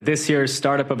This year's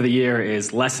Startup of the Year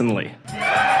is Lessonly.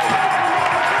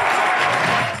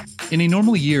 In a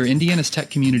normal year, Indiana's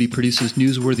tech community produces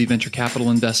newsworthy venture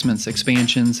capital investments,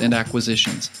 expansions, and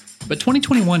acquisitions. But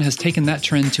 2021 has taken that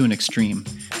trend to an extreme,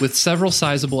 with several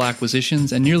sizable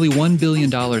acquisitions and nearly $1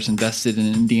 billion invested in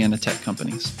Indiana tech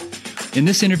companies. In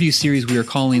this interview series we are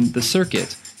calling The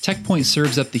Circuit, TechPoint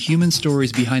serves up the human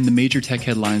stories behind the major tech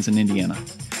headlines in Indiana.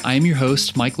 I am your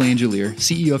host, Mike Langelier,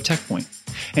 CEO of TechPoint.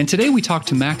 And today we talk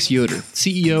to Max Yoder,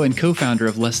 CEO and co-founder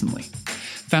of Lessonly.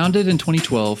 Founded in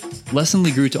 2012,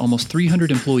 Lessonly grew to almost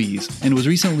 300 employees and was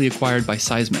recently acquired by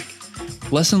Seismic.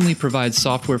 Lessonly provides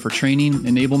software for training,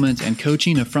 enablement, and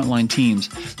coaching of frontline teams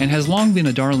and has long been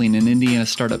a darling in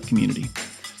Indiana's startup community.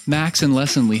 Max and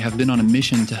Lessonly have been on a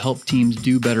mission to help teams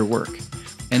do better work.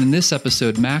 And in this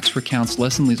episode, Max recounts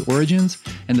Lessonly's origins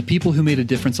and the people who made a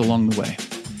difference along the way,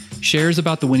 shares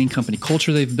about the winning company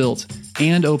culture they've built,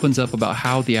 and opens up about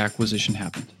how the acquisition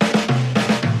happened.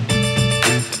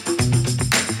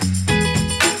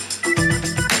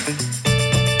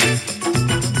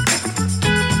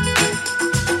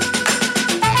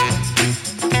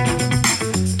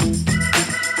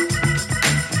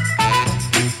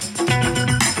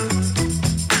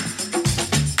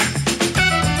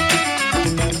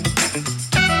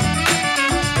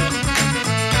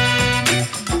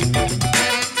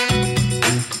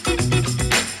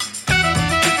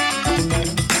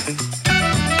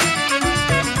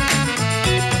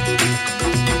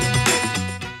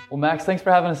 Max, thanks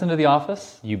for having us into the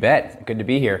office. You bet. Good to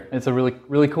be here. It's a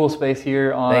really cool space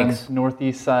here on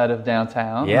northeast side of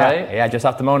downtown, right? Yeah, just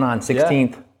off the Monon,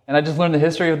 16th. Yeah. And I just learned the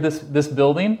history of this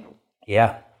building.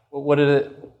 Yeah. What did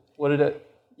it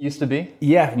used to be?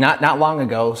 Yeah, not long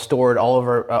ago, stored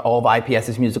all of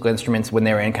IPS's musical instruments when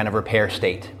they were in kind of repair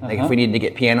state. Like if we needed to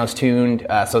get pianos tuned.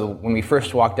 So when we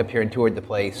first walked up here and toured the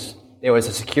place, there was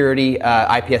a security,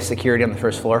 IPS security on the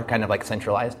first floor, kind of like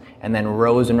centralized, and then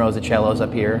rows and rows of cellos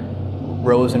up here,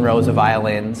 rows and rows of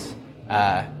violins,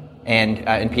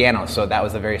 and pianos. So that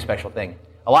was a very special thing.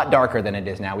 A lot darker than it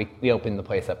is now. We opened the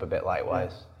place up a bit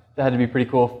light-wise. That had to be pretty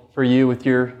cool for you with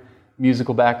your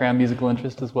musical background, musical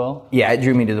interest as well? Yeah, it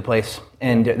drew me to the place.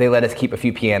 And they let us keep a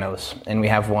few pianos. And we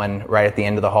have one right at the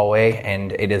end of the hallway,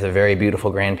 and it is a very beautiful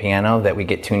grand piano that we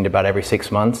get tuned about every 6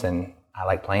 months, and I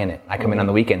like playing it. I come in on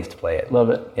the weekends to play it. Love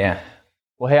it. Yeah.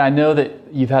 Well, hey, I know that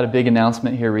you've had a big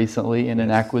announcement here recently in an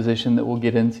acquisition that we'll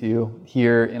get into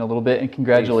here in a little bit. And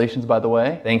congratulations, by the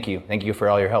way. Thank you. Thank you for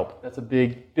all your help. That's a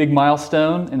big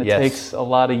milestone, and it takes a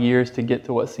lot of years to get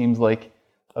to what seems like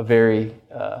a very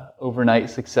overnight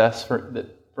success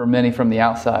for many from the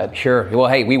outside. Sure. Well,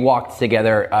 hey, we walked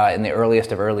together in the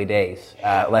earliest of early days,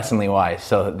 Lessonly-wise.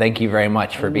 So thank you very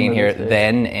much for being here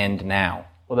then and now.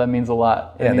 Well, that means a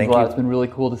lot. It means a lot. It's been really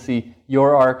cool to see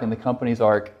your arc and the company's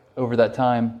arc over that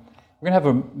time. We're going to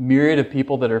have a myriad of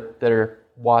people that are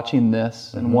watching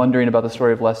this and wondering about the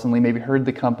story of Lessonly, maybe heard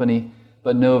the company,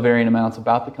 but know varying amounts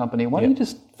about the company. Why don't you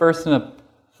just first in a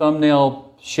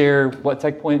thumbnail share what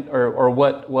TechPoint or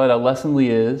what a Lessonly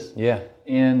is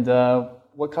and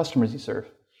what customers you serve?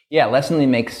 Yeah, Lessonly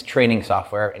makes training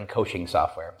software and coaching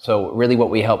software. So really what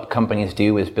we help companies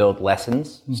do is build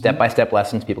lessons, step-by-step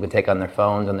lessons people can take on their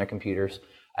phones, on their computers,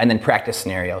 and then practice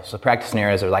scenarios. So practice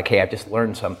scenarios are like, hey, I've just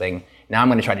learned something. Now I'm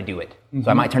going to try to do it.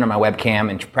 So I might turn on my webcam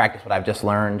and practice what I've just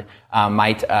learned.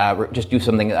 Might just do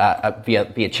something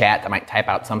via chat. I might type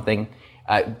out something.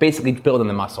 Basically building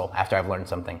the muscle after I've learned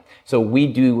something. So we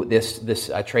do this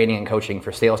training and coaching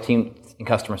for sales teams and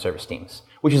customer service teams,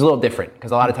 which is a little different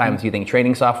because a lot of times you think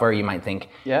training software, you might think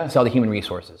sell to human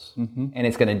resources, and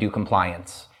it's going to do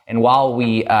compliance. And while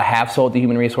we have sold to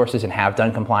human resources and have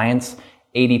done compliance,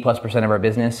 80+% of our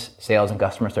business, sales and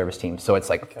customer service teams. So it's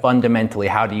like fundamentally,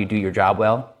 how do you do your job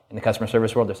well in the customer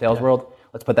service world or sales world?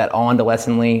 Let's put that all into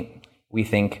Lessonly. We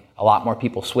think a lot more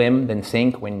people swim than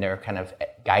sink when they're kind of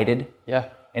guided. Yeah.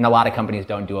 And a lot of companies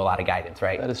don't do a lot of guidance,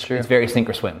 right? That is true. It's very sink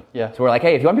or swim. Yeah. So we're like,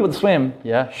 hey, if you want people to swim,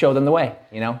 show them the way,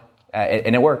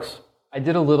 and it works. I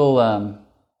did a little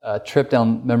trip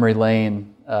down memory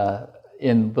lane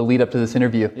in the lead up to this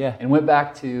interview, and went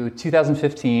back to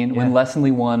 2015 when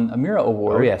Lessonly won a Mira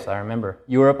Award. Oh yes, I remember.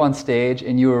 You were up on stage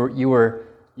and you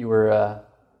were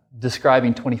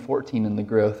describing 2014 in the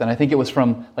growth, and I think it was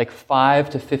from like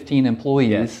 5 to 15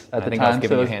 employees at the time. I was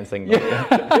giving you a hand signal.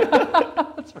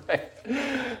 That's right.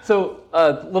 So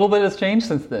a little bit has changed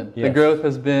since then. Yes. The growth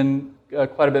has been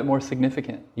quite a bit more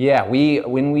significant. Yeah,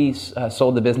 when we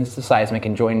sold the business to Seismic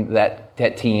and joined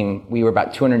that team, we were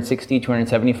about 260,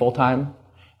 270 full-time.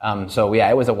 So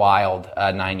it was a wild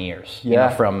 9 years.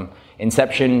 From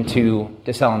inception to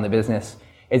selling the business.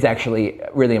 It's actually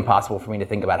really impossible for me to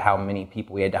think about how many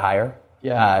people we had to hire.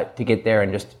 to get there,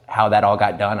 and just how that all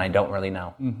got done, I don't really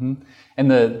know. Mm-hmm.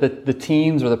 And the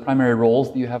teams or the primary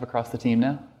roles that you have across the team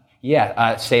now?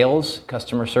 Yeah, sales,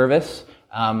 customer service.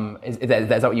 Is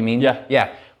that what you mean? Yeah.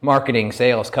 Yeah. Marketing,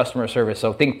 sales, customer service.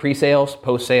 So think pre-sales,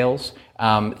 post-sales.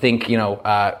 Think,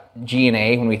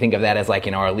 G&A, when we think of that as like,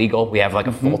 our legal. We have like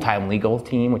a full-time legal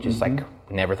team, which is like,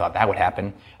 never thought that would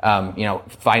happen.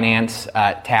 Finance,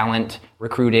 talent,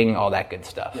 recruiting, all that good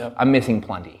stuff. Yep. I'm missing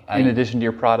plenty. In addition to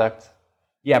your product.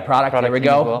 Yeah, product there we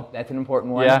go. Well. That's an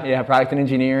important one. Yeah, product and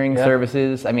engineering,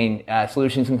 services.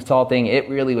 Solutions and consulting. It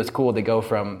really was cool to go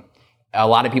from a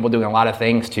lot of people doing a lot of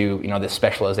things to, this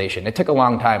specialization. It took a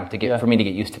long time for me to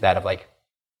get used to that, of like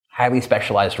highly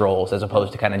specialized roles as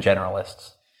opposed to kind of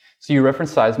generalists. So you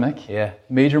referenced Seismic. Yeah.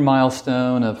 Major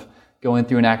milestone of going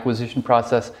through an acquisition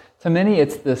process. To many,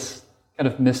 it's this kind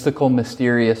of mystical,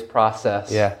 mysterious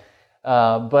process. Yeah.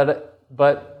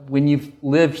 But when you've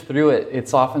lived through it,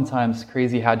 it's oftentimes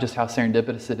crazy how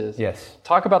serendipitous it is. Yes.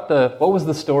 Talk about what was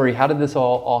the story? How did this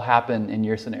all happen in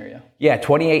your scenario? Yeah,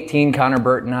 2018, Connor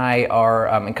Burt and I are,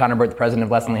 and Connor Burt, the president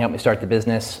of Leslie, helped me start the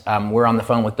business. We're on the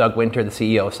phone with Doug Winter, the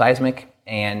CEO of Seismic,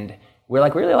 and we're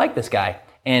like, we really like this guy.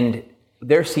 And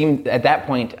there seemed, at that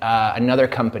point, another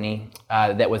company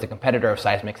that was a competitor of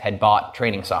Seismic's had bought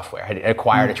training software, had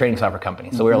acquired a training software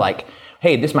company. So we were like,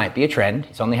 hey, this might be a trend.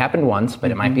 It's only happened once, but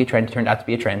it might be a trend. It turned out to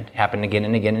be a trend. It happened again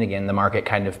and again and again. The market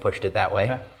kind of pushed it that way.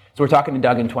 Okay. So we're talking to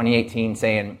Doug in 2018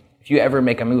 saying, if you ever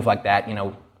make a move like that,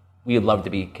 we would love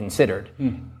to be considered.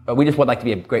 But we just would like to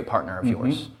be a great partner of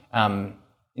yours. And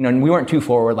we weren't too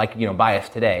forward, like,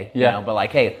 biased today, but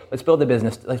like, hey, let's build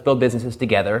businesses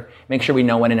together, make sure we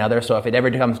know one another. So if it ever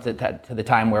comes to the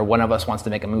time where one of us wants to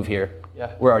make a move here,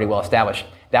 we're already well established.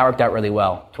 That worked out really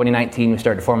well. 2019, we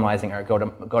started formalizing our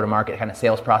go-to-market kind of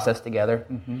sales process together.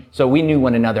 So we knew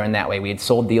one another in that way. We had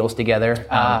sold deals together,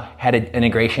 had an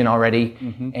integration already.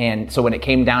 And so when it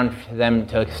came down for them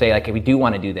to say, like, if we do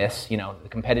want to do this, the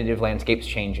competitive landscape's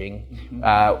changing.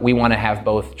 We want to have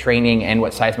both training and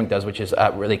what Seismic does, which is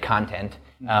really content.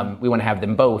 We want to have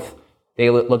them both. They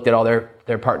looked at all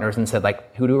their partners and said,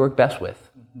 like, who do we work best with?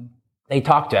 They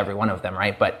talked to every one of them,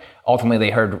 right? But ultimately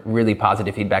they heard really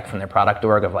positive feedback from their product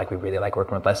org of like, we really like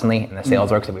working with Leslie, and the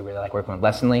sales org said we really like working with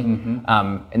Leslie.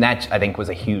 And that, I think, was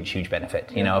a huge, huge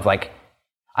benefit, of like,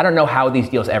 I don't know how these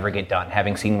deals ever get done,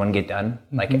 having seen one get done.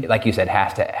 Like you said,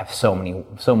 has to have so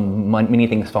many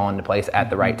things fall into place at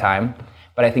the right time.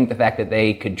 But I think the fact that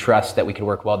they could trust that we could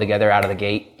work well together out of the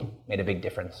gate made a big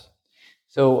difference.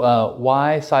 So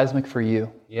why Seismic for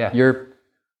you? Yeah.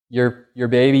 Your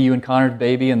baby, you and Connor's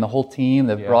baby, and the whole team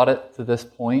that brought it to this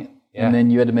point, and then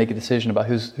you had to make a decision about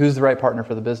who's the right partner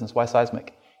for the business. Why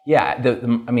Seismic? Yeah,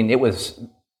 it was,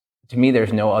 to me,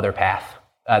 there's no other path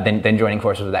than joining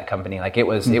forces with that company. Like it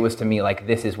was to me like,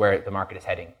 this is where the market is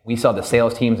heading. We saw the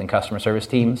sales teams and customer service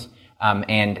teams,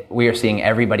 and we are seeing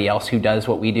everybody else who does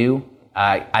what we do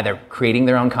either creating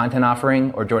their own content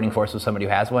offering or joining forces with somebody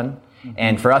who has one.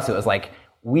 And for us, it was like,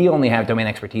 we only have domain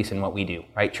expertise in what we do,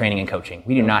 right? Training and coaching.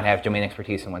 We do not have domain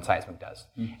expertise in what Seismic does.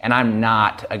 And I'm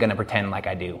not going to pretend like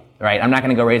I do, right? I'm not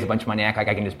going to go raise a bunch of money, act like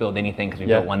I can just build anything because we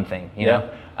built one thing, you know?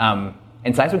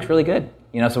 And Seismic's really good,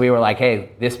 so we were like,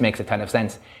 hey, this makes a ton of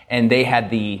sense. And they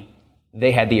had the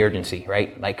urgency,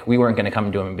 right? Like we weren't going to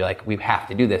come to them and be like, we have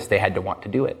to do this. They had to want to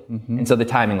do it. And so the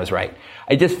timing was right.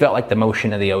 I just felt like the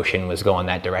motion of the ocean was going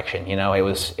that direction. It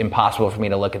was impossible for me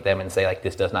to look at them and say like,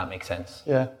 this does not make sense.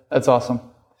 Yeah, that's awesome.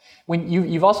 When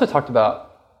you've also talked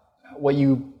about what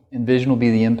you envision will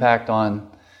be the impact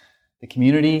on the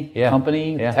community,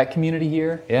 company, the tech community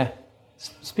here. Yeah.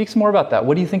 Speak some more about that.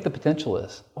 What do you think the potential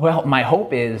is? Well, my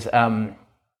hope is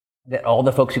that all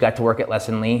the folks who got to work at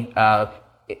Leslie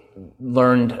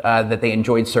learned that they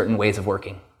enjoyed certain ways of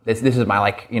working. This is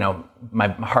my my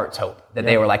heart's hope that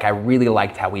they were like, I really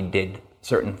liked how we did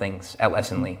certain things at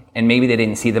Leslie. And maybe they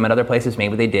didn't see them at other places,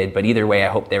 maybe they did, but either way, I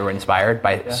hope they were inspired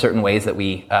by certain ways that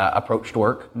we approached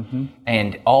work.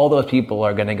 And all those people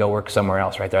are going to go work somewhere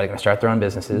else, right? They're going to start their own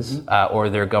businesses, or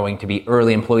they're going to be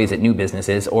early employees at new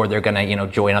businesses, or they're going to,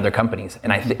 join other companies.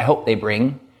 And I hope they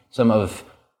bring some of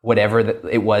whatever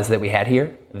it was that we had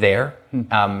here, there,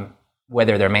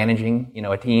 whether they're managing,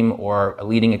 a team or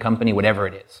leading a company, whatever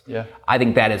it is. Yeah. I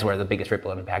think that is where the biggest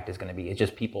ripple impact is going to be. It's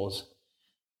just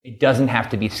it doesn't have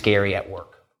to be scary at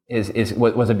work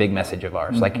was a big message of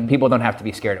ours. Like people don't have to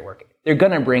be scared at work. They're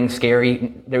going to bring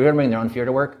their own fear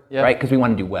to work, right? Because we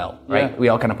want to do well, right? We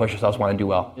all kind of push ourselves, want to do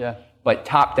well. Yeah. But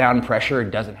top-down pressure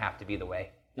doesn't have to be the way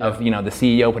of, the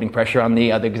CEO putting pressure on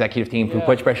the other executive team who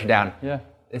puts pressure down. Yeah.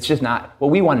 It's just not.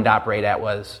 What we wanted to operate at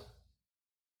was,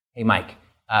 hey, Mike,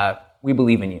 we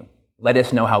believe in you. Let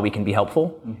us know how we can be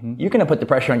helpful. You're going to put the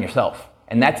pressure on yourself.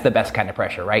 And that's the best kind of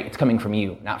pressure, right? It's coming from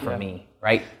you, not from me,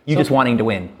 right? You just wanting to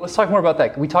win. Let's talk more about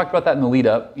that. We talked about that in the lead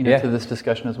up, to this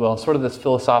discussion as well. Sort of this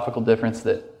philosophical difference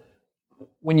that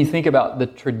when you think about the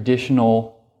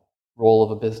traditional role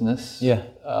of a business,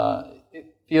 it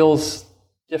feels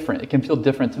different. It can feel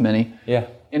different to many. Yeah.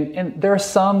 And there are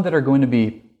some that are going to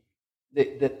be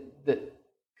that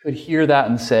could hear that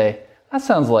and say, that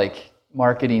sounds like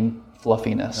marketing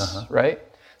fluffiness, right?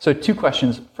 So 2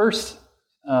 questions. First,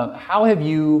 how have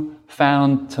you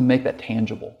found to make that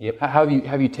tangible? Yep. How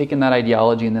have you taken that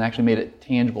ideology and then actually made it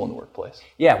tangible in the workplace?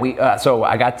 Yeah, so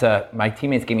my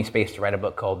teammates gave me space to write a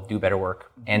book called Do Better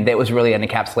Work. And that was really an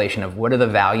encapsulation of what are the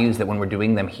values that when we're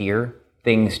doing them here,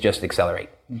 things just accelerate.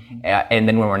 And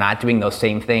then when we're not doing those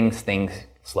same things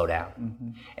slow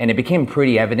down. And it became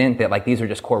pretty evident that these are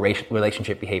just core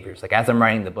relationship behaviors. As I'm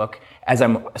writing the book, as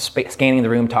I'm scanning the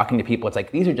room, talking to people,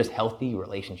 it's these are just healthy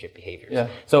relationship behaviors. Yeah.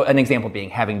 So an example being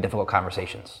having difficult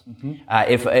conversations.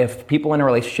 If people in a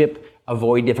relationship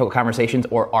avoid difficult conversations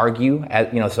or argue,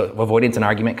 so avoidance and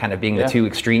argument kind of being the 2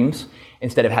 extremes,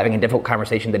 instead of having a difficult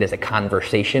conversation that is a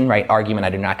conversation, right? Argument I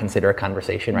do not consider a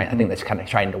conversation, right? I think that's kind of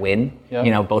trying to win.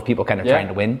 Both people kind of trying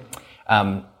to win.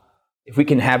 If we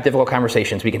can have difficult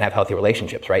conversations, we can have healthy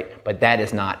relationships, right? But that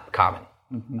is not common.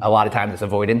 A lot of times it's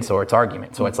avoidance or it's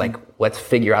argument. So it's let's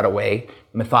figure out a way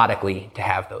methodically to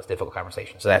have those difficult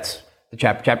conversations. So that's the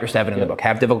chapter 7 in the book,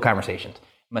 have difficult conversations,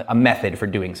 a method for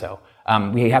doing so.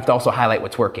 We have to also highlight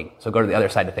what's working. So go to the other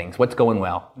side of things. What's going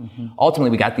well? Ultimately,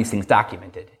 we got these things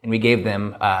documented and we gave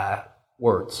them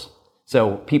words.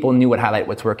 So people knew what highlight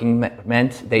what's working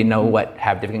meant. They know what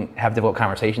have difficult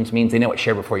conversations means. They know what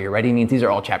share before you're ready means. These are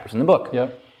all chapters in the book.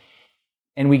 Yep.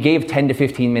 And we gave 10 to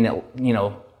 15 minute,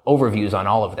 overviews on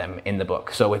all of them in the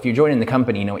book. So if you're joining the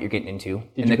company, you know what you're getting into.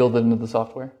 Did you build it into the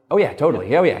software? Oh yeah, totally.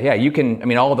 Yeah. Oh yeah. You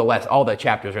can. All the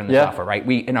chapters are in the software, right?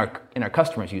 We in our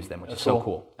customers use them, which is so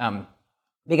cool.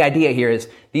 Big idea here is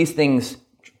these things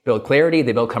build clarity.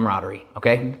 They build camaraderie.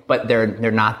 Okay, but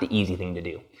they're not the easy thing to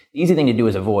do. The easy thing to do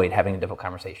is avoid having a difficult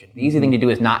conversation. The easy thing to do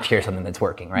is not share something that's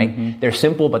working, right? They're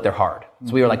simple, but they're hard.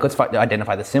 So we were let's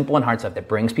identify the simple and hard stuff that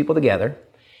brings people together,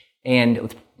 and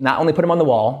let's not only put them on the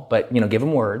wall, but give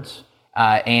them words,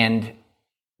 and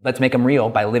let's make them real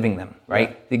by living them, right?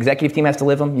 Yeah. The executive team has to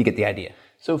live them. You get the idea.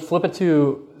 So flip it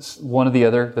to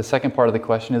the second part of the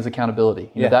question is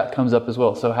accountability. That comes up as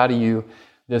well. So how do you,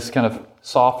 this kind of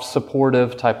soft,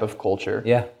 supportive type of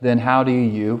culture, then how do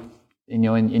you,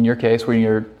 in your case, where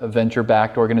you're a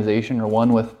venture-backed organization or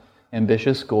one with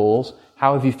ambitious goals,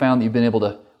 how have you found that you've been able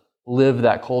to live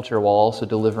that culture while also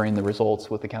delivering the results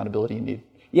with accountability you need?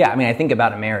 Yeah, I think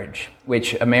about a marriage,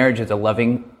 which a marriage is a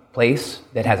loving place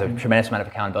that has a tremendous amount of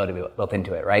accountability built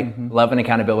into it, right? Love and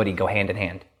accountability go hand in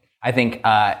hand. I think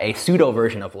a pseudo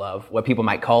version of love, what people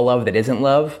might call love that isn't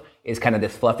love, is kind of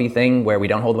this fluffy thing where we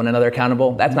don't hold one another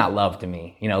accountable. That's not love to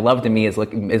me. Love to me is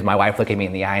my wife looking me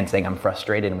in the eye and saying I'm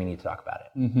frustrated and we need to talk about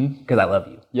it because I love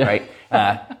you, right?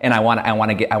 And I want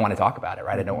to talk about it,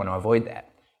 right? I don't want to avoid that.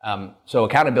 So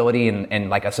accountability and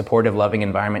like a supportive, loving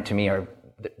environment to me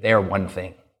they're one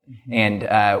thing. And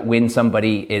when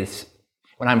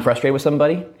I'm frustrated with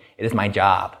somebody, it is my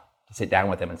job to sit down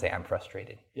with them and say I'm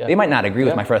frustrated. Yeah. They might not agree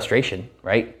with my frustration,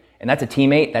 right? And that's a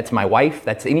teammate, that's my wife,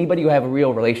 that's anybody you have a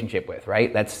real relationship with,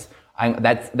 right? That's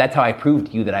how I prove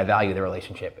to you that I value the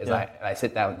relationship, is I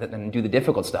sit down and do the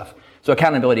difficult stuff. So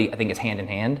accountability, I think, is hand in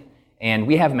hand. And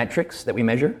we have metrics that we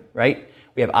measure, right?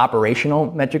 We have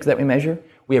operational metrics that we measure.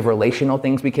 We have relational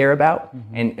things we care about.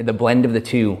 And the blend of the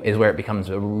two is where it becomes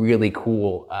a really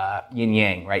cool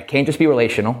yin-yang, right? It can't just be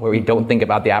relational, where we don't think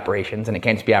about the operations, and it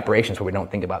can't just be operations where we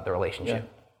don't think about the relationship.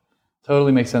 Yeah.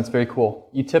 Totally makes sense. Very cool.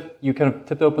 You kind of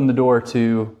tipped open the door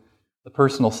to the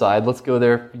personal side. Let's go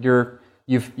there.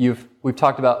 We've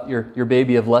talked about your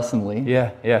baby of Lessonly.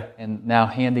 Yeah. And now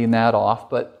handing that off,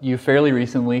 but you fairly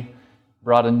recently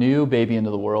brought a new baby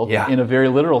into the world in a very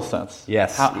literal sense.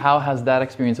 Yes. How has that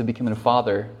experience of becoming a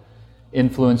father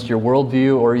influenced your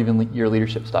worldview or even your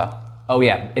leadership style? Oh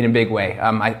yeah, in a big way.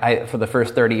 I for the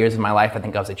first 30 years of my life, I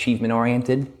think I was achievement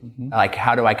oriented. Like,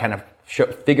 how do I kind of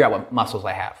figure out what muscles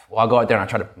I have? Well, I'll go out there and I'll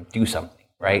try to do something,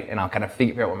 right? And I'll kind of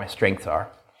figure out what my strengths are.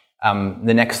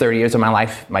 The next 30 years of my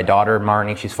life, my daughter,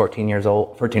 Marnie, she's 14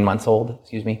 months old,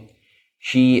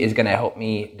 she is going to help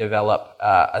me develop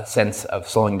a sense of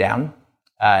slowing down,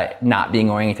 not being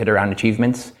oriented around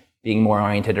achievements, being more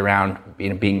oriented around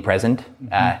being present.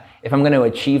 If I'm going to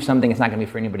achieve something, it's not going to be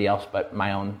for anybody else but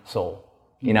my own soul.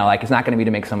 It's not going to be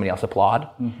to make somebody else applaud.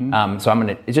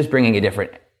 So it's just bringing a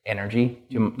different energy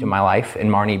to my life, and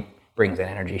Marnie brings that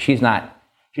energy. She's not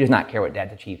She does not care what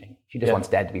dad's achieving. She just wants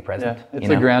dad to be present. Yeah. It's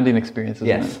a grounding experience, isn't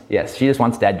it? Yes. She just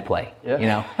wants dad to play,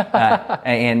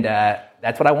 and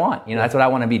that's what I want. That's what I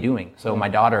want to be doing. So my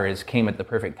daughter came at the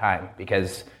perfect time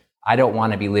because I don't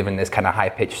want to be living this kind of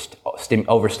high-pitched,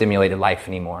 overstimulated life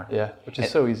anymore. Yeah, which is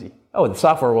so easy. Oh, the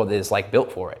software world is like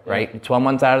built for it, right? 12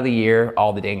 months out of the year,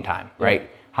 all the dang time, right?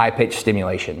 High-pitched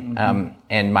stimulation,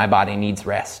 and my body needs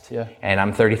rest. Yeah. And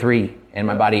I'm 33, and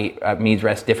my body needs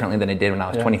rest differently than it did when I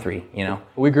was 23.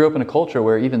 We grew up in a culture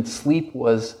where even sleep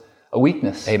was a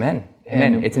weakness. Amen.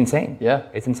 It's insane. Yeah.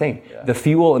 It's insane. Yeah. The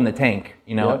fuel in the tank,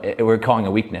 we're calling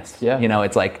a weakness. Yeah.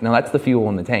 It's like, no, that's the fuel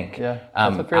in the tank. Yeah.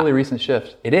 That's a fairly recent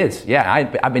shift. It is. Yeah.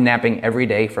 I've been napping every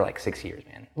day for like 6 years,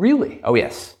 man. Really? Oh,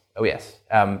 yes.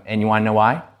 And you want to know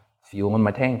why? Fuel in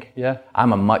my tank. Yeah.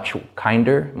 I'm a much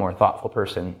kinder, more thoughtful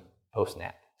person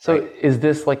post-nap. So is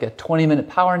this like a 20-minute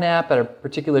power nap at a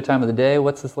particular time of the day?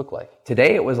 What's this look like?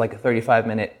 Today it was like a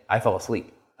 35-minute, I fell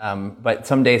asleep. But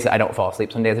some days I don't fall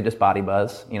asleep. Some days I just body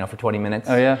buzz, for 20 minutes.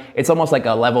 Oh yeah. It's almost like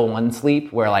a level 1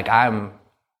 sleep where like I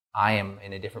am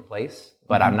in a different place,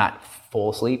 but I'm not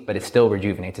full sleep, but it still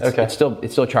rejuvenates. It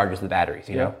still charges the batteries,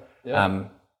 know?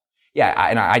 Yeah.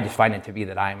 And I just find it to be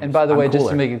that I'm. And by the way, cooler. just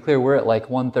to make it clear, we're at like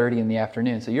 1:30 in the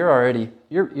afternoon, so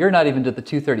you're not even to the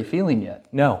 2:30 feeling yet.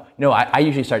 No. I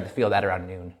usually start to feel that around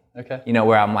noon. Okay.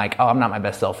 Where I'm like, oh, I'm not my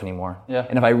best self anymore. Yeah.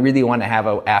 And if I really want to have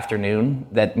an afternoon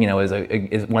that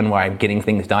is one where I'm getting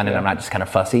things done and I'm not just kind of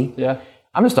fussy. Yeah.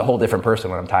 I'm just a whole different person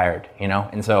when I'm tired.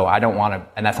 And so I don't want to,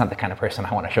 and that's not the kind of person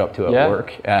I want to show up to at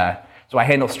work. So I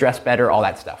handle stress better, all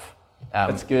that stuff.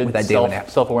 That's good. With that daily nap.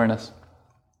 Self-awareness.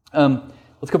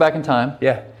 Let's go back in time.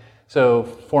 Yeah. So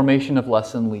formation of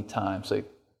lesson lead time. So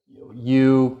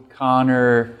you,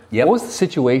 Connor. Yep. What was the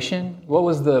situation? What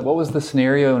was the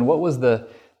scenario, and what was the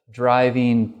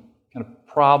driving kind of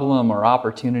problem or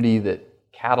opportunity that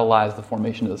catalyzed the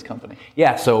formation of this company?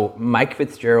 Yeah. So Mike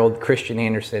Fitzgerald, Christian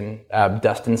Anderson,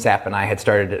 Dustin Sapp, and I had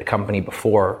started a company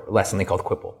before Lessonly called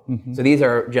Quipple. Mm-hmm. So these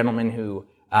are gentlemen who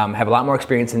have a lot more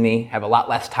experience than me, have a lot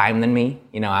less time than me.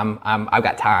 I've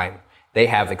got time. They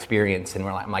have experience, and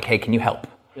I'm like, hey, can you help?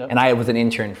 Yep. And I was an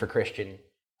intern for Christian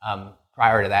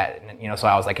prior to that, and so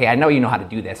I was like, hey, I know you know how to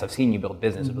do this. I've seen you build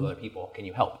business with other people. Can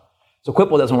you help? So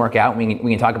Quipple doesn't work out. We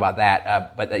can talk about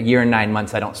that. But a year and 9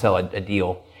 months, I don't sell a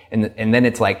deal, and then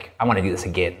it's like I want to do this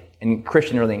again. And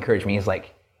Christian really encouraged me. He's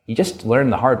like, you just learn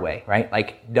the hard way, right?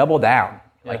 Like double down.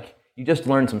 Yeah. Like you just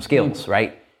learn some skills,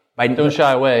 right? Don't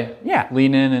shy away. Yeah.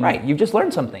 Lean in. And right. You've just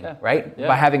learned something, right? Yeah.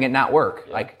 By having it not work.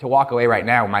 Yeah. Like to walk away right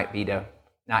now might be to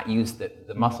not use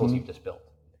the muscles you've just built.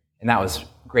 And that was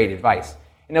great advice.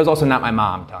 And it was also not my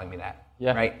mom telling me that.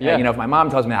 Yeah. Right? Yeah. If my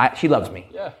mom tells me that, she loves me.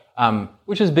 Yeah.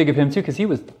 Which is big of him too, because he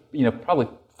was, probably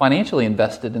financially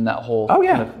invested in that whole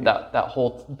that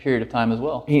whole period of time as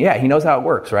well. Yeah, he knows how it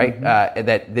works, right? Mm-hmm.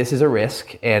 That this is a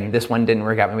risk, and this one didn't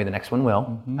work out, maybe the next one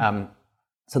will. Mm-hmm.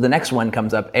 So the next one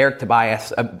comes up. Eric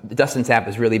Tobias, Dustin Sapp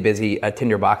is really busy, a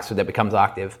Tinderbox that becomes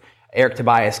Octave. Eric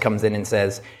Tobias comes in and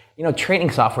says,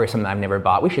 training software is something I've never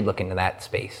bought. We should look into that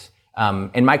space.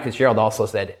 And Mike Fitzgerald also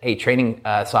said, hey, training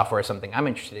software is something I'm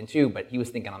interested in too, but he was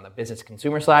thinking on the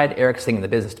business-to-consumer side. Eric's thinking the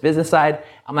business-to-business side.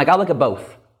 I'm like, I'll look at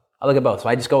both. So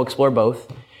I just go explore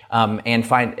both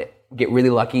and get really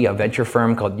lucky. A venture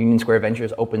firm called Union Square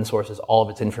Ventures open sources all of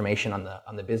its information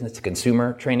on the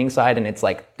business-to-consumer training side, and it's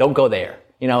like, don't go there.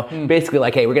 Basically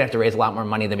like, hey, we're going to have to raise a lot more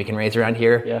money than we can raise around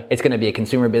here. Yeah. It's going to be a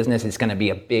consumer business. It's going to be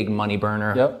a big money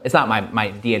burner. Yep. It's not my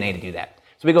DNA to do that.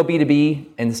 So we go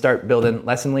B2B and start building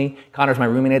Lessonly. Connor's my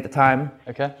roommate at the time.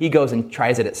 Okay. He goes and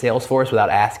tries it at Salesforce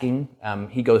without asking.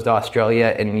 He goes to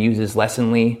Australia and uses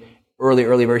Lessonly,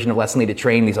 early version of Lessonly to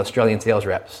train these Australian sales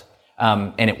reps.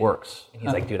 And it works. And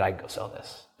he's like, dude, I can go sell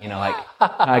this.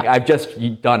 I've just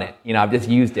done it. I've just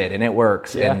used it and it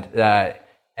works. Yeah. And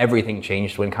everything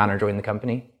changed when Connor joined the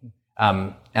company.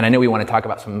 And I know we want to talk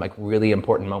about some really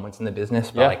important moments in the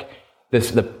business, but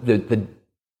the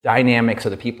dynamics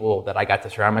of the people that I got to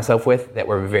surround myself with that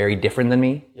were very different than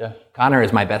me. Yeah. Connor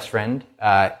is my best friend.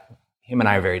 Him and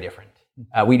I are very different.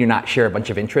 We do not share a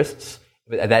bunch of interests.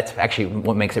 But that's actually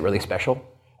what makes it really special.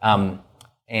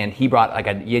 And he brought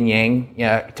a yin yang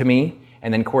to me.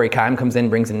 And then Corey Keim comes in,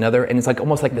 brings another. And it's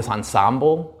almost like this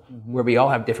ensemble where we all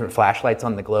have different flashlights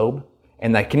on the globe.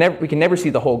 And we can never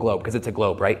see the whole globe because it's a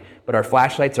globe, right? But our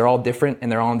flashlights are all different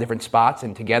and they're all in different spots.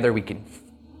 And together we can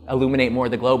illuminate more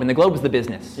of the globe. And the globe is the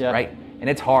business, right? And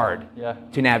it's hard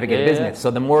to navigate business.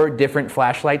 So the more different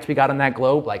flashlights we got on that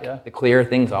globe, the clearer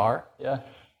things are. Yeah.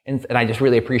 And I just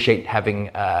really appreciate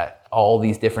having all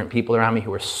these different people around me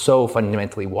who are so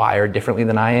fundamentally wired differently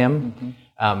than I am.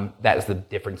 That is the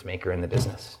difference maker in the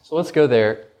business. So let's go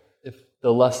there.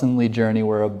 Lessonly journey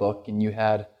were a book, and you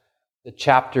had the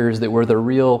chapters that were the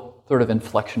real sort of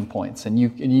inflection points. And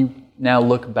you now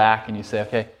look back and you say,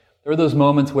 okay, there were those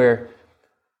moments where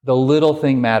the little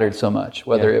thing mattered so much,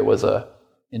 whether it was a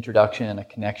introduction, a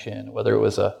connection, whether it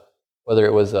was a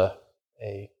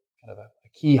kind of a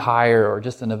key hire or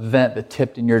just an event that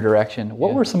tipped in your direction.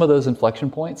 What were some of those inflection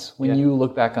points when you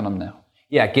look back on them now?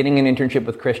 Yeah, getting an internship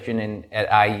with Christian, and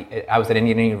I was at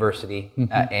Indiana University,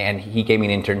 and he gave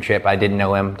me an internship. I didn't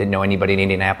know him, didn't know anybody in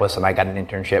Indianapolis, and I got an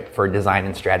internship for design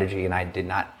and strategy, and I did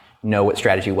not know what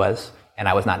strategy was, and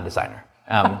I was not a designer.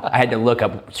 I had to look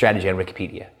up strategy on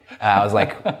Wikipedia. I was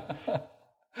like,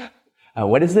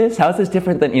 what is this? How is this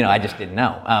different than, I just didn't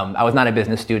know. I was not a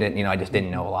business student, I just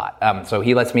didn't know a lot. So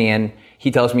he lets me in,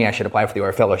 he tells me I should apply for the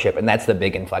Orr Fellowship, and that's the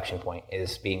big inflection point,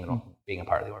 is being a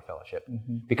part of the Orr Fellowship.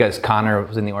 Because Connor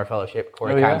was in the Orr Fellowship,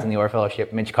 Corey Kine's in the Orr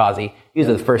Fellowship, Mitch Causey. These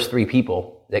are the first 3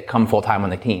 people that come full-time on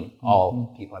the team,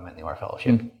 all people I met in the Orr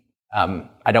Fellowship.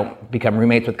 I don't become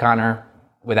roommates with Connor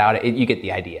without it. You get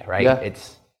the idea, right? Yeah.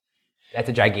 That's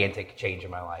a gigantic change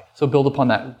in my life. So build upon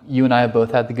that. You and I have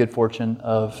both had the good fortune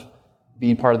of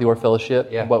being part of the Orr Fellowship.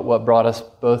 Yeah. What brought us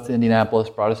both to Indianapolis,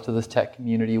 brought us to this tech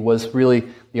community, was really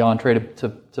the entree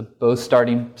to both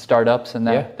starting startups and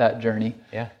that journey.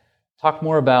 Yeah. Talk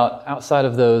more about, outside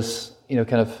of those,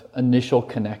 kind of initial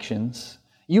connections.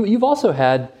 You've also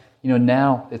had,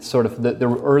 now it's sort of the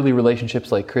early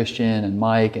relationships like Christian and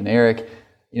Mike and Eric,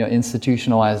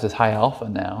 institutionalized as High Alpha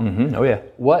now. Oh yeah.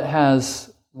 What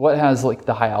has like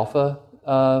the High Alpha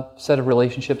set of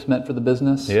relationships meant for the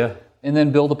business? Yeah. And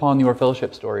then build upon the Orr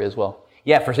Fellowship story as well.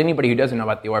 Yeah, for anybody who doesn't know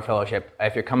about the Orr Fellowship,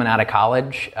 if you're coming out of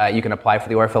college, you can apply for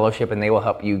the Orr Fellowship, and they will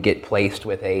help you get placed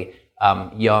with a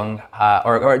young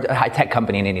or a high-tech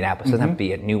company in Indianapolis. It doesn't have to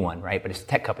be a new one, right? But it's a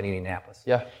tech company in Indianapolis.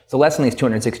 Yeah. So Lessonly is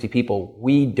 260 people.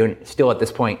 We still at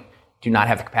this point do not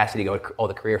have the capacity to go to all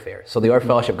the career fairs. So the Orr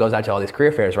Fellowship goes out to all these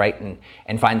career fairs, right?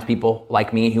 And finds people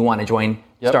like me who want to join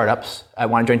startups,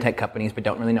 want to join tech companies, but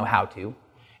don't really know how to.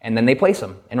 And then they place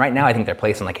them. And right now, I think they're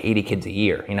placing like 80 kids a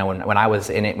year. When I was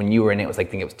in it, when you were in it, I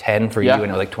think it was 10 for you, and it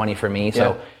was like 20 for me.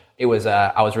 So it was,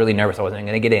 I was really nervous. I wasn't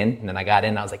going to get in. And then I got in,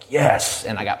 and I was like, yes!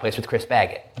 And I got placed with Chris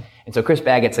Baggett. And so Chris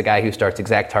Baggett's a guy who starts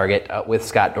Exact Target with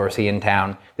Scott Dorsey in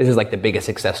town. This is like the biggest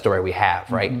success story we have,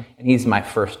 right? And he's my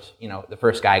first, the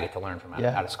first guy I get to learn from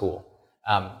out of school.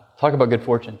 Talk about good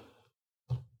fortune.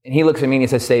 And he looks at me and he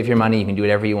says, save your money. You can do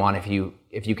whatever you want if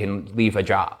you can leave a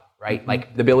job. Right,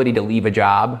 like the ability to leave a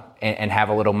job and have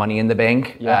a little money in the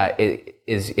bank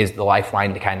is the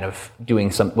lifeline to kind of doing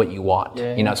what you want.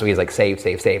 So he's like save,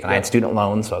 and I had student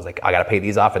loans, so I was like, I got to pay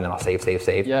these off, and then I'll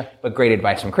save. Yeah. But great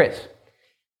advice from Chris.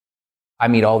 I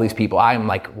meet all these people. I'm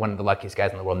like one of the luckiest guys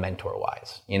in the world,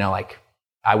 mentor-wise.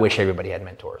 I wish everybody had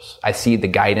mentors. I see the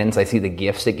guidance, I see the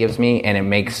gifts it gives me, and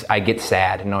I get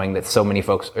sad knowing that so many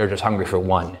folks are just hungry for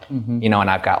one. And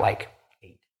I've got like.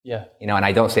 Yeah. And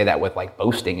I don't say that with like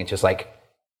boasting. It's just like,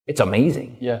 it's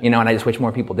amazing. Yeah. And I just wish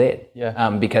more people did. Yeah.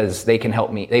 Because they can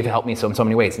help me. They've helped me in so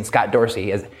many ways. And Scott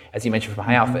Dorsey, as you mentioned from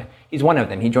High Alpha, he's one of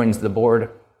them. He joins the board.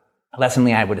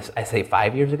 Lessonly, I say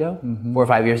 5 years ago, 4 or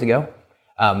 5 years ago.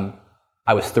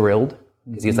 I was thrilled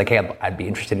because he was like, hey, I'd be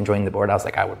interested in joining the board. I was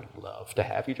like, I would love to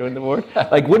have you join the board.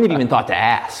 Like, wouldn't have even thought to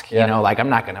ask, like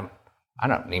I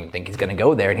don't even think he's going to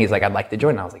go there. And he's like, I'd like to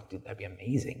join. And I was like, dude, that'd be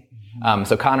amazing.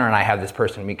 So Connor and I have this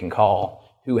person we can call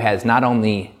who has not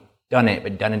only done it,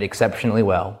 but done it exceptionally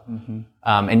well,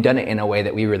 and done it in a way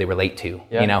that we really relate to.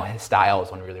 His style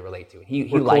is one we really relate to. He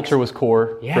culture was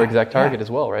core for Exact Target as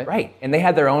well, right? Right. And they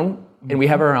had their own, and we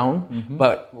have our own,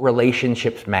 but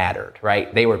relationships mattered,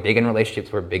 right? They were big in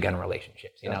relationships, we're big on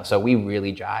relationships, so we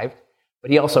really jived.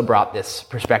 But he also brought this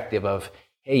perspective of,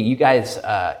 hey, you guys,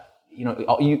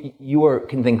 you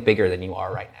can think bigger than you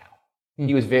are right now.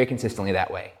 He was very consistently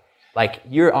that way. Like,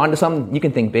 you're onto something, you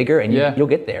can think bigger, and you'll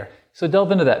get there. So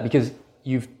delve into that, because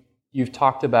you've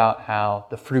talked about how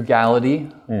the frugality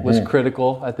was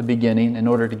critical at the beginning in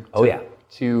order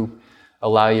to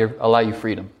allow you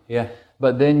freedom. Yeah.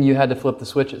 But then you had to flip the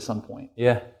switch at some point.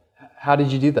 Yeah. How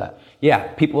did you do that? Yeah,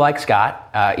 people like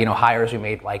Scott, hires we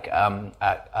made like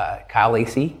Kyle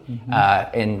Lacey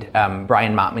and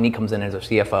Brian Mottman. He comes in as our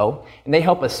CFO, and they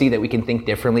help us see that we can think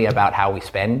differently about how we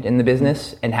spend in the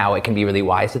business and how it can be really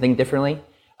wise to think differently.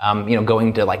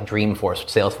 Going to like Dreamforce,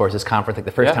 Salesforce's conference, like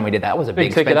the first time we did that was a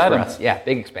big expense for us. Yeah,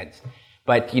 big expense.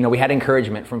 But we had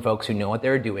encouragement from folks who know what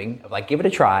they're doing of like, give it a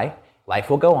try,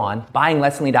 life will go on. Buying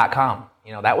Lessonly.com.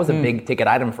 That was a big ticket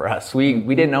item for us. We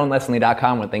didn't own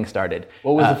Lessonly.com when things started.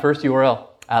 What was the first URL?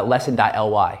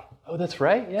 Lesson.ly. Oh, that's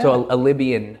right. Yeah. So a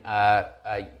Libyan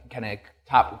kind of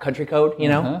top country code,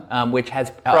 which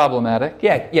has problematic.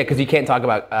 Yeah, because you can't talk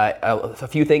about a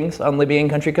few things on Libyan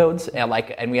country codes,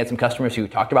 and we had some customers who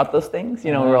talked about those things.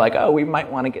 We were like, oh, we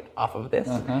might want to get off of this.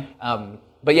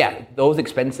 But yeah, those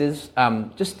expenses,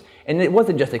 and it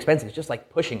wasn't just expenses, just like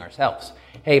pushing ourselves.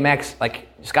 Hey, Max,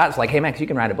 Scott's like, hey, Max, you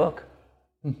can write a book.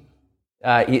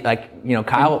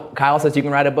 Kyle says you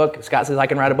can write a book. Scott says I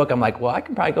can write a book. I'm like, well, I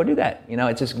can probably go do that.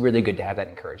 It's just really good to have that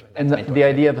encouragement. And the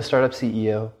idea of a startup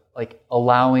CEO, like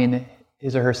allowing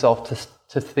his or herself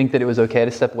to think that it was okay to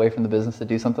step away from the business to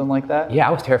do something like that. Yeah,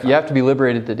 I was terrified. You have to be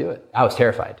liberated to do it. I was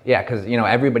terrified. Yeah, because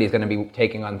everybody's going to be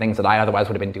taking on things that I otherwise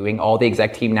would have been doing. All the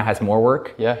exec team now has more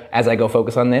work. Yeah. As I go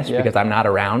focus on this because I'm not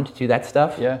around to do that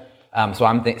stuff. Yeah. So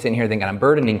I'm sitting here thinking I'm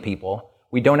burdening people.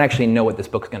 We don't actually know what this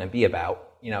book's going to be about.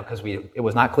 Because it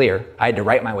was not clear. I had to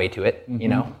write my way to it,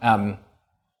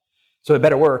 so it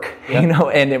better work,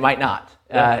 and it might not.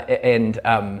 And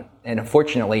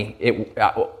unfortunately,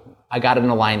 I got an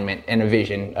alignment and a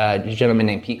vision. A gentleman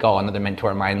named Pete Gall, another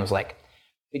mentor of mine, was like,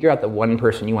 figure out the one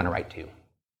person you want to write to,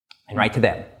 and write to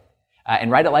them, and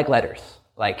write it like letters.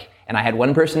 And I had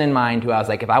one person in mind who I was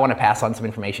like, if I want to pass on some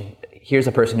information, here's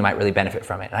a person who might really benefit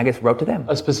from it. And I just wrote to them.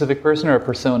 A specific person or a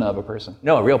persona of a person?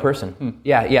 No, a real person.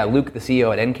 Yeah. Luke, the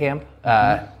CEO at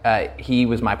NCamp, he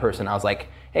was my person. I was like,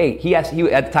 hey, he at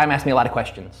the time asked me a lot of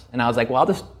questions. And I was like, well, I'll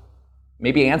just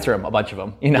maybe answer him, a bunch of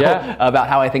them, about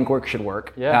how I think work should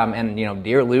work. Yeah.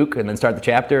 Dear Luke, and then start the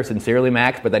chapter, sincerely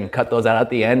Max, but then cut those out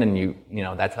at the end,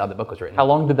 and that's how the book was written. How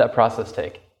long did that process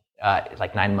take?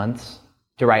 9 months.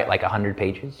 To write 100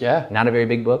 pages. Yeah. Not a very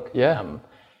big book. Yeah.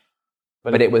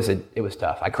 But it was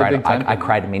tough. I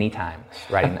cried many times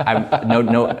writing.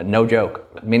 No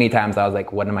joke. Many times I was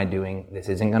like, what am I doing? This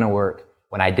isn't going to work.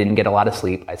 When I didn't get a lot of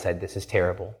sleep, I said, this is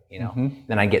terrible.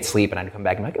 Then I'd get sleep and I'd come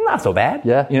back and be like, not so bad.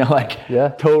 Yeah.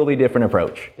 Totally different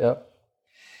approach. Yep.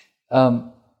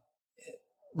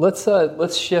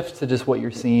 Let's shift to just what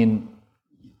you're seeing.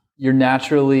 You're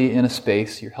naturally in a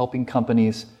space. You're helping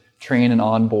companies train and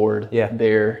onboard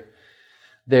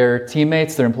their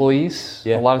teammates, their employees,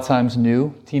 a lot of times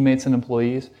new teammates and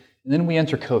employees. And then we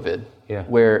enter COVID,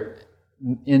 where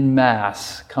en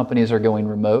masse companies are going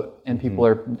remote and people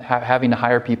are having to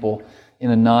hire people in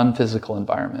a non-physical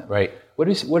environment. Right. What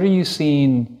are you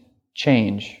seeing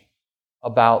change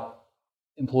about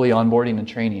employee onboarding and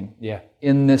training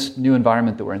in this new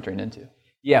environment that we're entering into?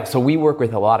 Yeah, so we work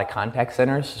with a lot of contact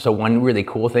centers. So one really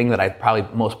cool thing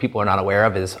that most people are not aware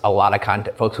of is a lot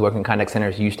of folks who work in contact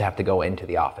centers used to have to go into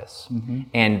the office.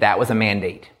 And that was a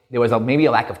mandate. There was maybe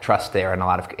a lack of trust there in a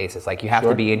lot of cases. You have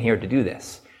to be in here to do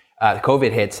this.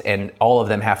 COVID hits and all of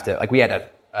them have to, we had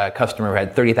a customer who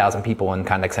had 30,000 people in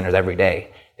contact centers every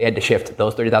day. They had to shift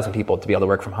those 30,000 people to be able to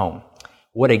work from home.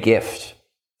 What a gift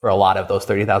for a lot of those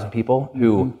 30,000 people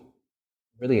who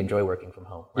really enjoy working from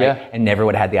home, right? And never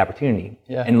would have had the opportunity.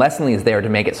 And Lessonly is there to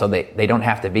make it so they don't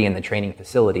have to be in the training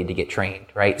facility to get trained,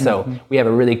 right? So we have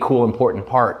a really cool, important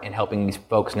part in helping these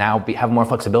folks now have more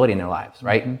flexibility in their lives,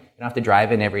 right? You don't have to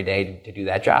drive in every day to do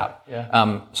that job.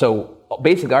 So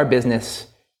basically our business,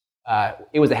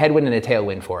 it was a headwind and a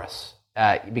tailwind for us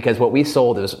because what we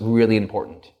sold was really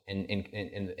important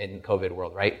in COVID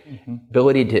world, right?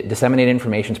 Ability to disseminate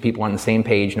information to people on the same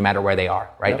page no matter where they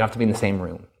are, right? You don't have to be in the same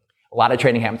room. A lot of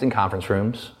training happens in conference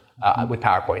rooms with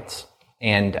PowerPoints,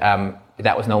 and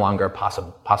that was no longer a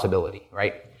possibility,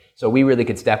 right? So we really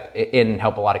could step in and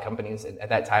help a lot of companies at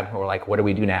that time who were like, what do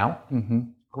we do now?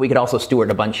 We could also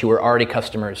steward a bunch who were already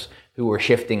customers who were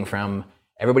shifting from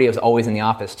everybody was always in the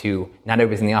office to not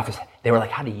everybody's in the office. They were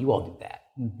like, how do you all do that?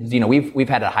 We've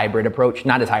had a hybrid approach,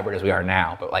 not as hybrid as we are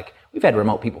now, but we've had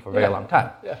remote people for a very long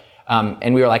time.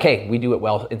 And we were like, hey, we do it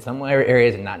well in some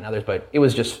areas and not in others, but it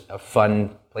was just a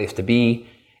fun place to be.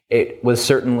 It was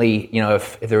certainly,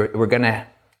 if we're gonna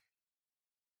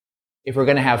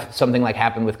have something like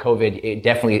happen with COVID, it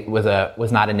definitely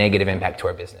was not a negative impact to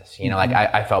our business.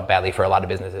 I felt badly for a lot of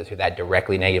businesses who that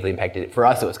directly negatively impacted it. For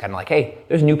us, it was kind of like, hey,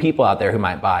 there's new people out there who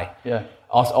might buy.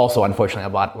 Also, unfortunately, a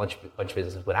bunch of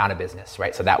businesses went out of business,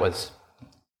 right? So that was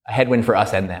a headwind for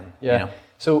us and them.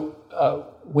 So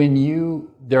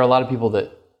there are a lot of people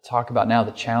that talk about now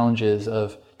the challenges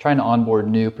of trying to onboard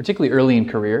new, particularly early in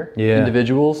career,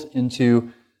 individuals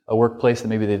into a workplace that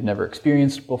maybe they've never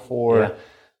experienced before,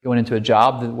 going into a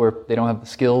job where they don't have the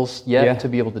skills yet to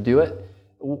be able to do it.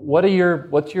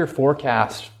 What's your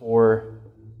forecast for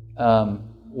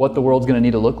what the world's going to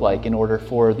need to look like in order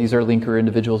for these early in career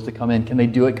individuals to come in? Can they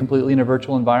do it completely in a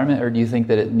virtual environment, or do you think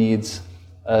that it needs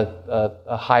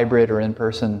a hybrid or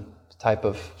in-person type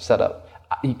of setup?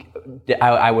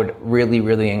 I would really,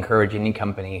 really encourage any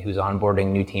company who's onboarding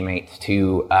new teammates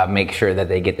to make sure that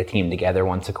they get the team together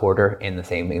once a quarter in the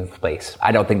same place.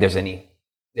 I don't think there's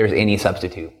any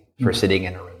substitute for sitting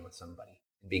in a room with somebody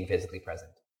and being physically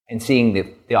present and seeing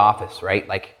the office, right?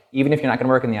 Like, even if you're not going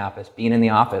to work in the office, being in the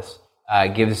office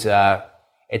gives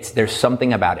there's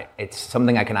something about it. It's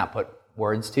something I cannot put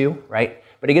words to, right?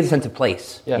 But it gives a sense of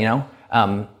place, you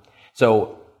know?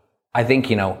 So I think,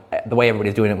 you know, the way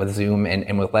everybody's doing it with Zoom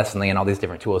and with Lessonly and all these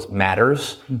different tools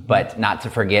matters, but not to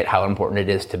forget how important it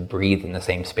is to breathe in the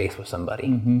same space with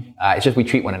somebody. It's just we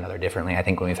treat one another differently, I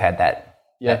think, when we've had that.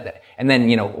 And then,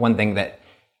 you know, one thing that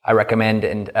I recommend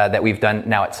and that we've done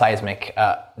now at Seismic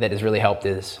that has really helped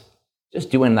is just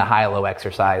doing the high-low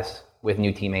exercise with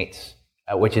new teammates,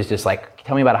 which is just like,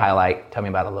 tell me about a highlight, tell me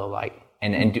about a low light,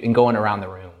 and going around the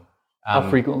room. How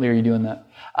frequently are you doing that?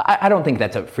 I don't think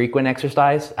that's a frequent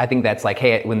exercise. I think that's like,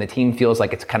 hey, when the team feels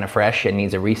like it's kind of fresh and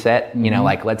needs a reset, you know,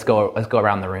 like let's go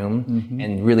around the room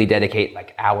and really dedicate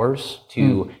like hours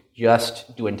to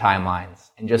just doing timelines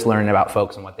and just learning about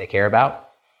folks and what they care about.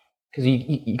 Because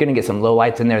you're going to get some low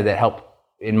lights in there that help,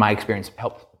 in my experience,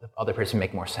 help the other person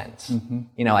make more sense.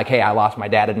 You know, like, hey, I lost my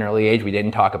dad at an early age. We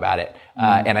didn't talk about it.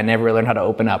 And I never learned how to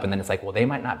open up. And then it's like, well, they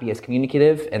might not be as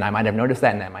communicative. And I might have noticed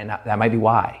that. And that might be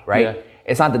why, right? Yeah.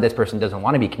 It's not that this person doesn't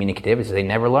want to be communicative. It's that they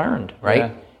never learned, right?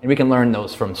 Yeah. And we can learn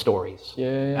those from stories.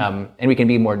 And we can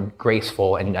be more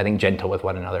graceful and, I think, gentle with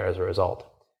one another as a result.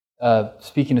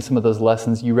 Speaking of some of those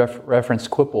lessons, you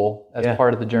referenced Quipple as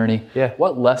part of the journey.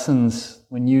 What lessons,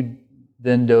 when you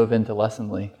then dove into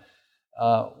Lessonly,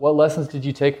 what lessons did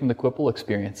you take from the Quipple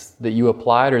experience that you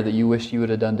applied or that you wish you would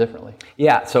have done differently?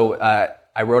 Yeah, so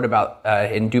I wrote about,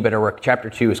 in Do Better Work, chapter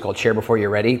 2 is called Share Before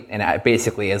You're Ready, and it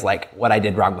basically is like what I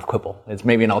did wrong with Quipple. It's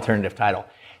maybe an alternative title.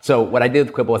 So what I did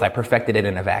with Quipple is I perfected it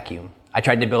in a vacuum. I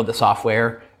tried to build the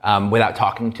software without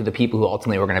talking to the people who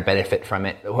ultimately were going to benefit from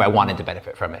it, who I wanted to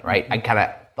benefit from it, right? I kind of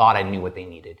thought I knew what they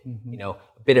needed. You know,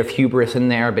 a bit of hubris in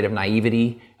there, a bit of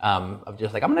naivety, of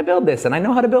just like, I'm going to build this and I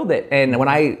know how to build it. And when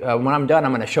I'm done,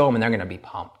 I'm going to show them and they're going to be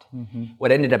pumped.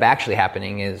 What ended up actually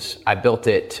happening is I built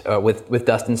it with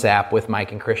Dustin Sapp, with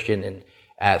Mike and Christian, and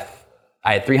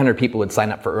I had 300 people would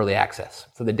sign up for early access.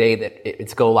 So the day that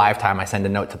it's go live time, I send a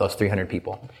note to those 300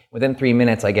 people. Within 3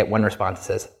 minutes, I get one response that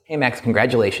says, hey Max,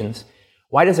 congratulations.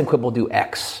 Why doesn't Quipple do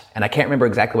X? And I can't remember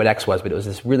exactly what X was, but it was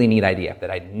this really neat idea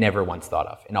that I'd never once thought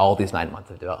of in all these 9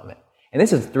 months of development. And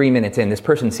this is 3 minutes in. This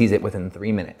person sees it within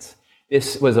 3 minutes.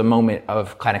 This was a moment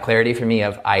of kind of clarity for me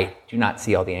of I do not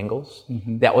see all the angles.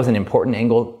 That was an important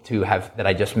angle to have that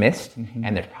I just missed.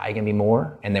 And there's probably going to be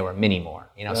more, and there were many more.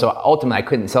 You know, so ultimately I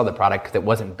couldn't sell the product because it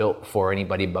wasn't built for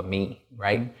anybody but me,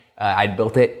 right? I'd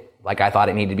built it like I thought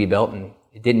it needed to be built, and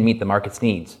it didn't meet the market's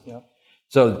needs.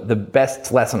 So the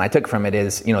best lesson I took from it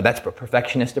is, you know, that's a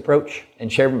perfectionist approach,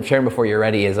 and sharing before you're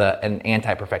ready is an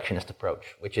anti-perfectionist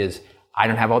approach, which is I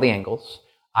don't have all the angles.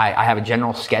 I have a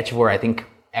general sketch of where I think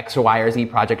X or Y or Z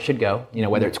project should go, you know,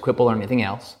 whether it's Quipple or anything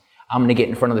else. I'm going to get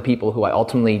in front of the people who I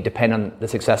ultimately depend on the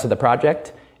success of the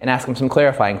project and ask them some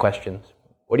clarifying questions.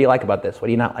 What do you like about this? What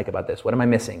do you not like about this? What am I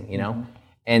missing, you know?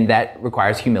 And that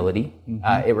requires humility.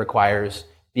 It requires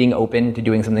being open to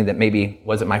doing something that maybe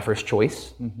wasn't my first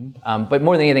choice. But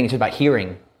more than anything, it's just about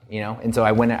hearing, you know? And so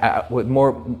with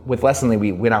Lessonly,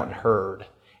 we went out and heard,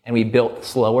 and we built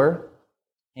slower.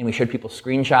 And we showed people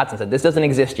screenshots and said, this doesn't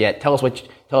exist yet. Tell us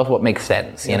what makes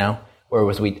sense, you know?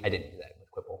 Whereas I didn't do that with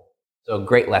Quipple. So a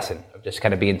great lesson of just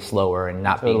kind of being slower and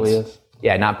not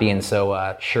being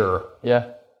so sure.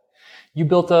 You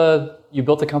built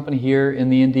a company here in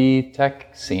the indie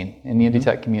tech scene, in the indie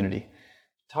tech community.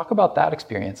 Talk about that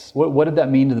experience. What did that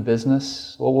mean to the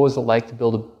business? What was it like to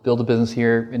build a business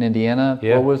here in Indiana?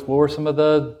 What were some of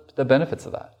the benefits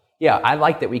of that? I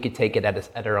liked that we could take it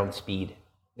at our own speed.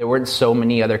 There weren't so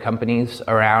many other companies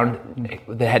around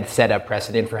that had set a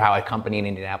precedent for how a company in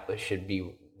Indianapolis should be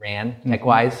ran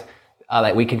tech-wise.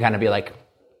 That we could kind of be like,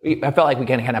 I felt like we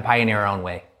can kind of pioneer our own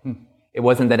way. It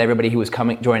wasn't that everybody who was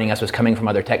joining us was coming from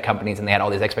other tech companies and they had all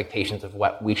these expectations of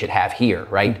what we should have here,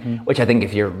 right? Which I think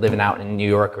if you're living out in New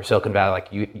York or Silicon Valley, like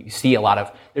you see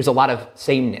there's a lot of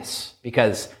sameness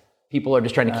because people are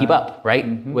just trying to keep up, right,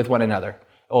 with one another.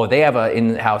 Oh, they have an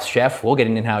in-house chef, we'll get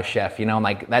an in-house chef, you know, and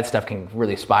like that stuff can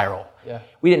really spiral.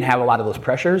 We didn't have a lot of those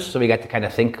pressures, so we got to kind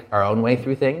of think our own way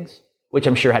through things, which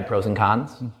I'm sure had pros and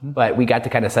cons, but we got to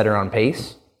kind of set our own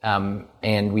pace,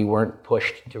 and we weren't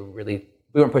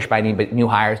pushed by any new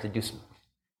hires to do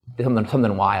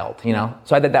something wild, you know?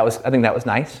 So I think that was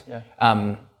nice.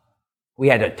 We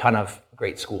had a ton of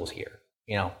great schools here,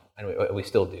 you know, and we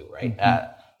still do, right?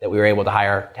 That we were able to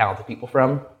hire talented people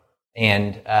from,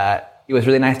 and it was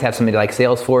really nice to have somebody like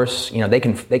Salesforce.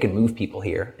 They can move people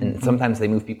here, and sometimes they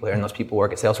move people here, and those people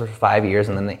work at Salesforce for 5 years,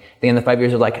 and then at the end of the 5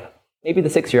 years, they're like, maybe the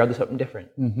 6th year I'll do something different,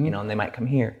 and they might come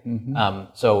here.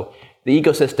 So the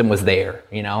ecosystem was there,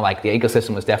 like the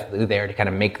ecosystem was definitely there to kind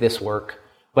of make this work,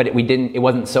 but it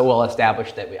wasn't so well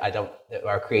established that that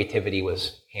our creativity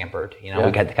was hampered. We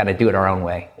had to kind of do it our own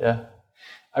way. Yeah,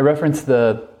 I referenced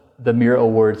the Mira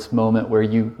Awards moment where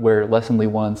Lessonly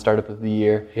won Startup of the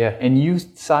Year. Yeah. And you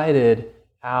cited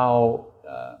how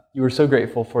you were so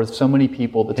grateful for so many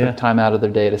people that took time out of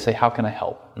their day to say, how can I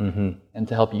help? And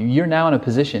to help you. You're now in a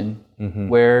position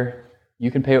where you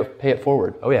can pay it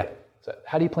forward. Oh, yeah. So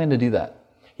how do you plan to do that?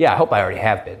 Yeah, I hope I already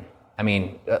have been. I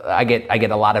mean, I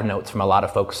get a lot of notes from a lot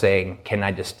of folks saying, can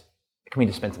we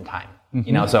just spend some time?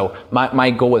 So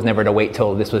my goal was never to wait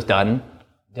till this was done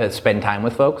to spend time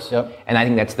with folks. Yep. And I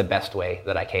think that's the best way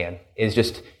that I can, is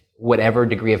just whatever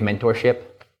degree of mentorship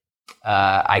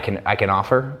I can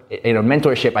offer.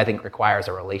 Mentorship, I think, requires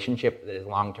a relationship that is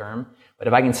long term. But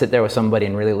if I can sit there with somebody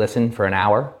and really listen for an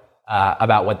hour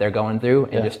about what they're going through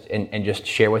and just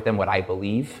share with them what I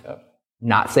believe,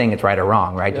 not saying it's right or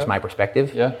wrong, right? Just my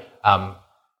perspective. Yeah.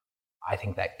 I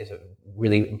think that is a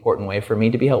really important way for me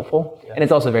to be helpful. And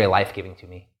it's also very life-giving to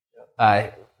me.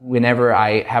 Whenever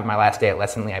I have my last day at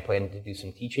Lessonly, I plan to do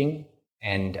some teaching,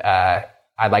 and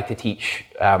I'd like to teach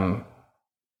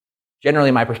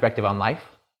generally my perspective on life,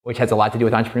 which has a lot to do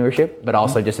with entrepreneurship, but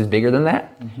also just is bigger than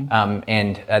that.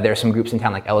 And there are some groups in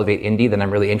town like Elevate Indy that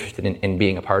I'm really interested in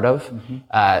being a part of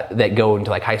that go into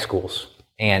like high schools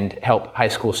and help high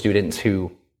school students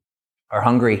who are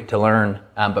hungry to learn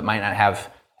but might not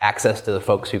have access to the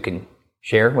folks who can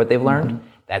share what they've learned.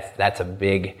 That's a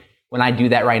big... When I do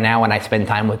that right now, when I spend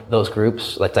time with those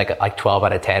groups, it's like 12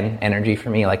 out of 10 energy for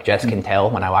me. Like Jess can tell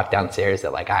when I walk downstairs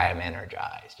that like I am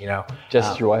energized,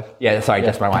 Jess is your wife? Yeah, sorry,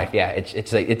 Jess, my wife. Yeah,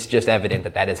 it's just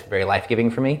evident that is very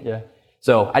life-giving for me. Yeah.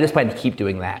 So I just plan to keep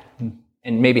doing that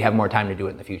and maybe have more time to do it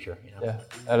in the future. Yeah,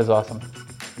 that is awesome.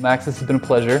 Max, this has been a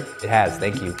pleasure. It has,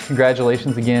 thank you.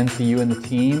 Congratulations again to you and the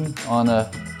team on a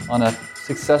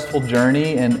successful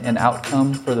journey and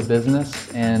outcome for the business.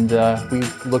 And we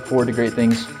look forward to great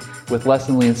things with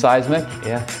Lessonly and Seismic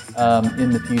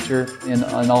in the future,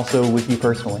 and also with you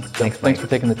personally. So thanks for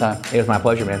taking the time. It was my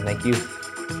pleasure, man. Thank you.